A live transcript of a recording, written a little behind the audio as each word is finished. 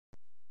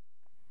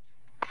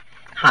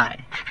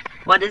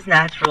What is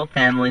natural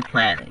family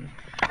planning?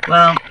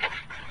 Well,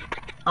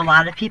 a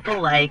lot of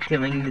people like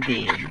doing the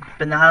deed,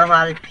 but not a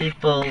lot of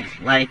people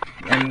like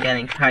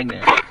getting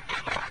pregnant.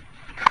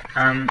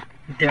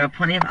 There are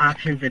plenty of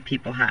options that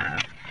people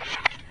have.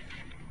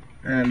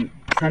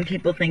 Some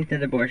people think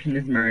that abortion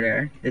is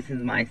murder. This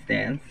is my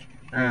stance.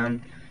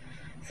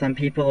 Some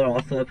people are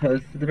also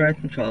opposed to the birth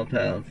control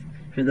pills.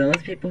 For those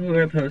people who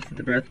are opposed to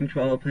the birth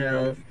control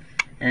pills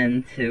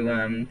and to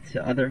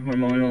other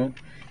hormonal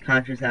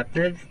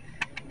contraceptives,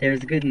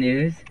 there's good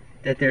news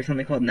that there's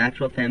something called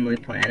natural family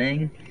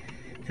planning.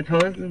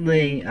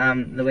 Supposedly,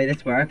 the way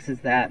this works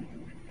is that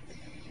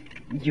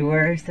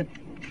you're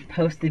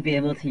supposed to be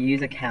able to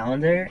use a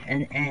calendar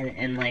and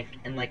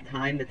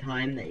time the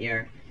time that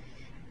you're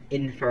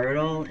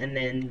infertile, and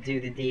then do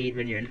the deed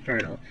when you're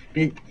infertile.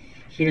 But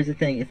here's the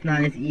thing, it's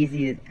not as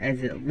easy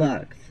as it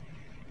looks,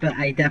 but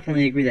I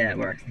definitely agree that it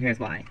works, and here's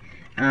why.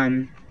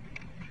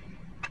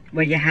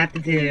 What you have to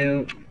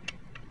do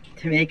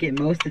to make it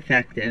most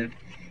effective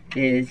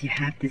is you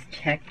have to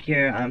check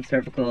your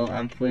cervical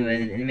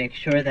fluid and make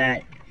sure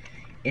that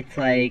it's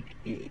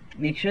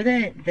make sure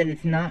that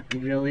it's not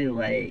really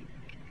like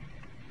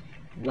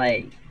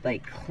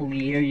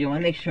clear. You want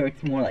to make sure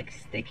it's more like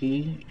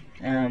sticky.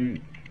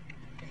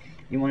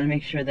 You want to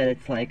make sure that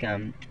it's like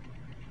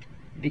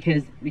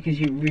because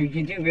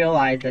you do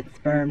realize that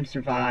sperm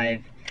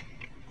survive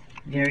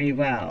very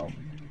well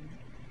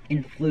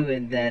in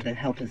fluid that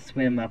helps it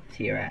swim up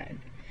to your egg.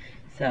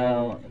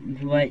 So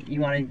what you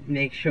want to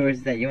make sure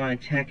is that you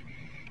want to check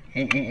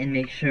and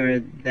make sure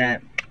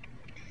that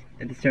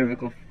the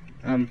cervical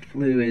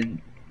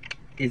fluid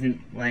isn't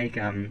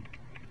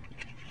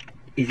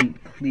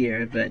isn't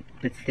clear but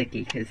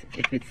sticky, because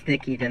if it's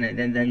sticky then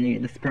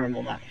the sperm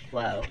will not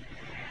flow.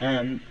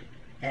 And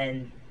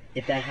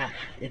if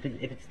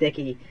it's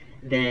sticky,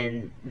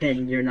 then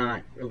you're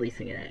not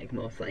releasing an egg,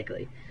 most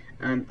likely.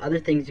 Other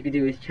things you could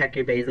do is check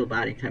your basal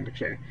body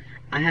temperature.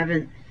 I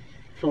haven't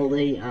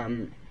fully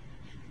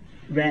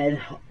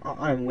read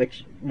on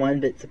which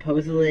one, but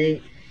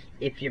supposedly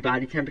if your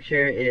body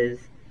temperature it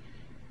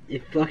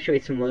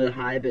fluctuates from low to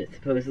high, but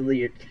supposedly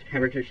your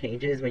temperature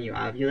changes when you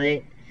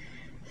ovulate,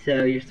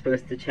 so you're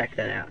supposed to check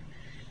that out.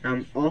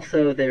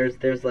 Also, there are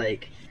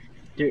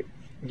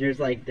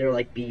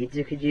beads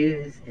you could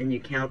use, and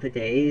you count the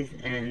days,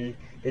 and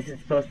this is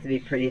supposed to be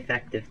pretty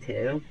effective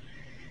too.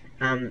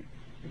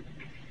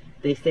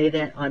 They say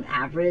that on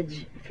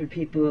average, for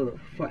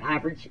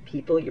average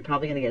people, you're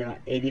probably going to get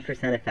about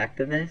 80%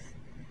 effectiveness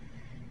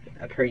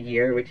per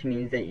year, which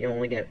means that you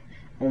only get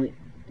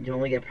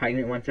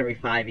pregnant once every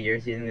 5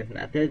 years using this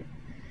method.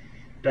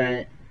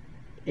 But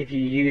if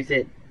you use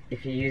it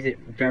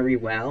very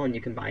well and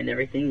you combine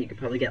everything, you could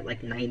probably get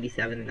like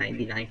 97 to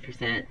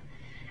 99%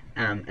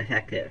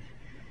 effective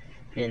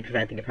in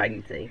preventing a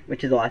pregnancy,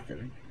 which is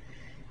awesome.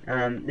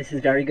 This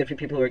is very good for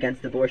people who are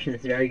against abortion.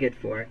 It's very good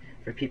for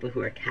people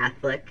who are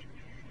Catholic.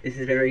 This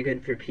is very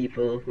good for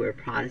people who are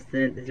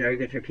Protestant. It's very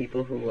good for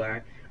people who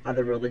are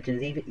other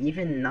religions,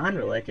 even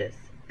non-religious,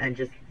 and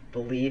just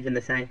believe in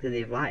the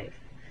sanctity of life.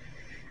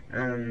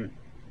 The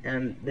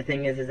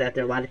thing is that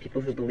there are a lot of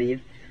people who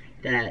believe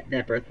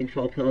that birth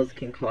control pills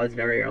can cause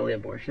very early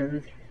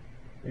abortions.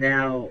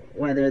 Now,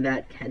 whether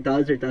that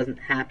does or doesn't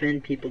happen,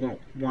 people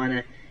don't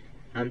want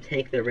to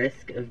take the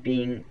risk of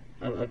being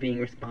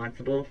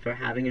responsible for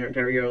having a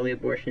very early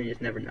abortion and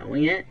just never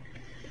knowing it.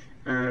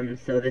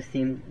 So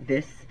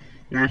this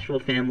natural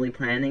family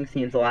planning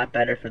seems a lot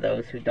better for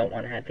those who don't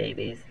want to have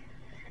babies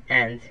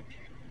and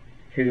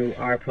who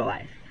are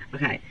pro-life.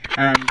 Okay,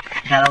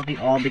 that'll be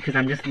all, because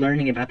I'm just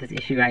learning about this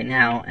issue right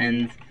now,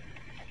 and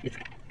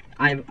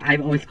I've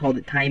always called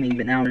it timing,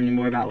 but now I'm learning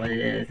more about what it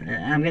is. And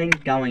I'm getting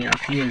going, and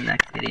I'll see you in the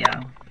next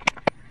video.